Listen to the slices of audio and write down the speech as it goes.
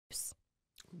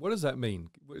What does that mean?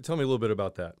 Tell me a little bit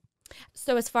about that.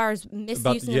 So as far as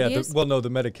misuse and abuse? The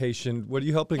medication. What are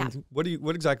you helping? Yeah.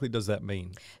 What exactly does that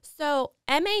mean? So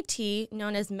MAT,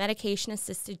 known as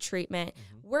medication-assisted treatment,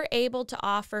 we're able to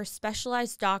offer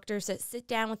specialized doctors that sit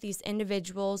down with these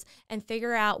individuals and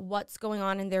figure out what's going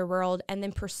on in their world and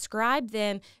then prescribe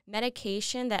them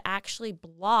medication that actually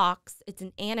blocks, it's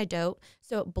an antidote,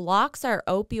 so it blocks our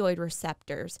opioid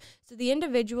receptors. So the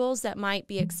individuals that might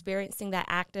be experiencing that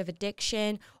active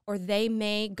addiction, or they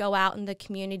may go out in the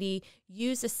community,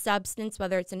 use a substance,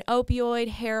 whether it's an opioid,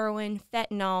 heroin,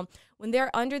 fentanyl, when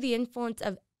they're under the influence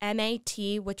of MAT,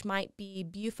 which might be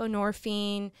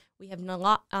buprenorphine, we have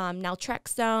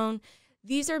naltrexone.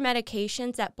 These are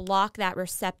medications that block that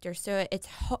receptor. So it's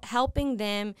helping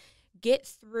them get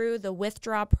through the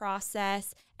withdrawal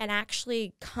process and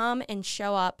actually come and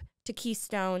show up to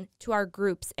Keystone, to our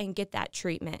groups, and get that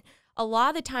treatment. A lot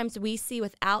of the times we see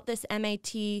without this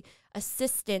MAT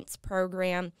assistance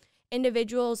program,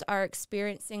 individuals are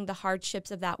experiencing the hardships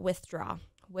of that withdrawal,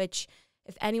 which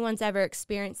if anyone's ever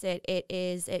experienced it,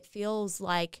 it feels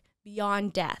like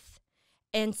beyond death.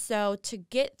 And so to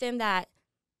get them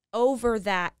over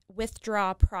that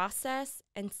withdrawal process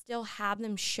and still have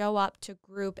them show up to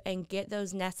group and get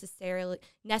those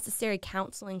necessary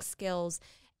counseling skills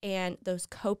and those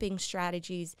coping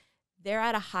strategies, they're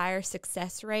at a higher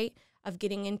success rate of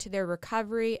getting into their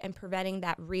recovery and preventing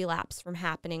that relapse from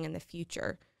happening in the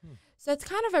future. So it's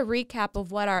kind of a recap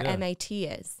of what our MAT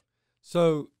is.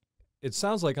 So it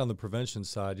sounds like on the prevention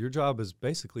side, your job is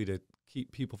basically to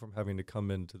keep people from having to come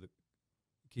into the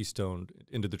Keystone,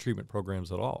 into the treatment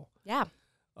programs at all. Yeah.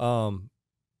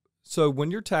 So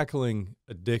when you're tackling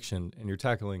addiction and you're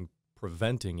tackling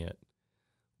preventing it,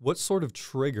 what sort of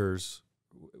triggers,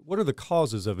 what are the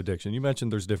causes of addiction? You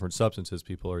mentioned there's different substances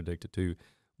people are addicted to.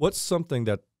 What's something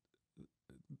that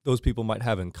those people might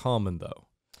have in common, though?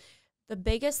 The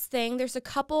biggest thing, there's a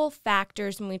couple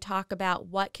factors when we talk about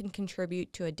what can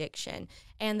contribute to addiction.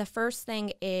 And the first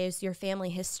thing is your family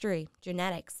history,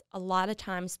 genetics. A lot of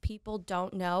times people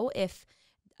don't know if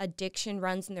addiction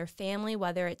runs in their family,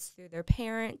 whether it's through their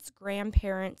parents,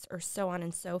 grandparents, or so on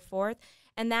and so forth.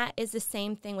 And that is the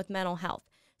same thing with mental health.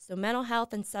 So mental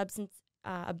health and substance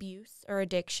abuse or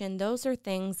addiction, those are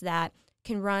things that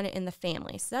can run in the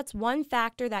family. So that's one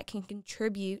factor that can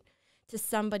contribute to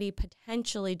somebody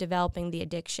potentially developing the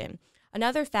addiction.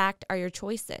 Another fact are your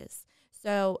choices.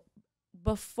 So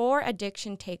before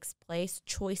addiction takes place,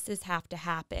 choices have to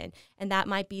happen. And that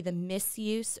might be the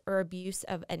misuse or abuse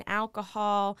of an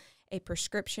alcohol, a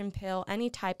prescription pill, any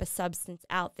type of substance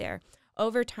out there.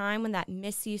 Over time, when that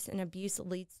misuse and abuse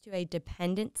leads to a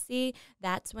dependency,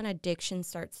 that's when addiction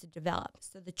starts to develop.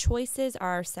 So the choices are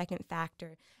our second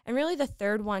factor. And really the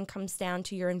third one comes down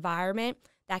to your environment.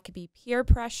 That could be peer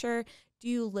pressure. Do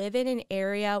you live in an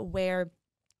area where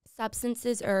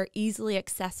substances are easily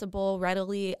accessible,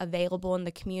 readily available in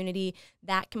the community?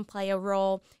 That can play a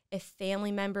role. If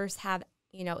family members have,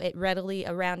 it readily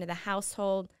around in the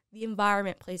household, the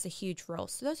environment plays a huge role.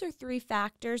 So those are three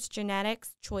factors: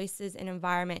 genetics, choices, and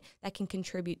environment that can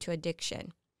contribute to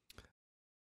addiction.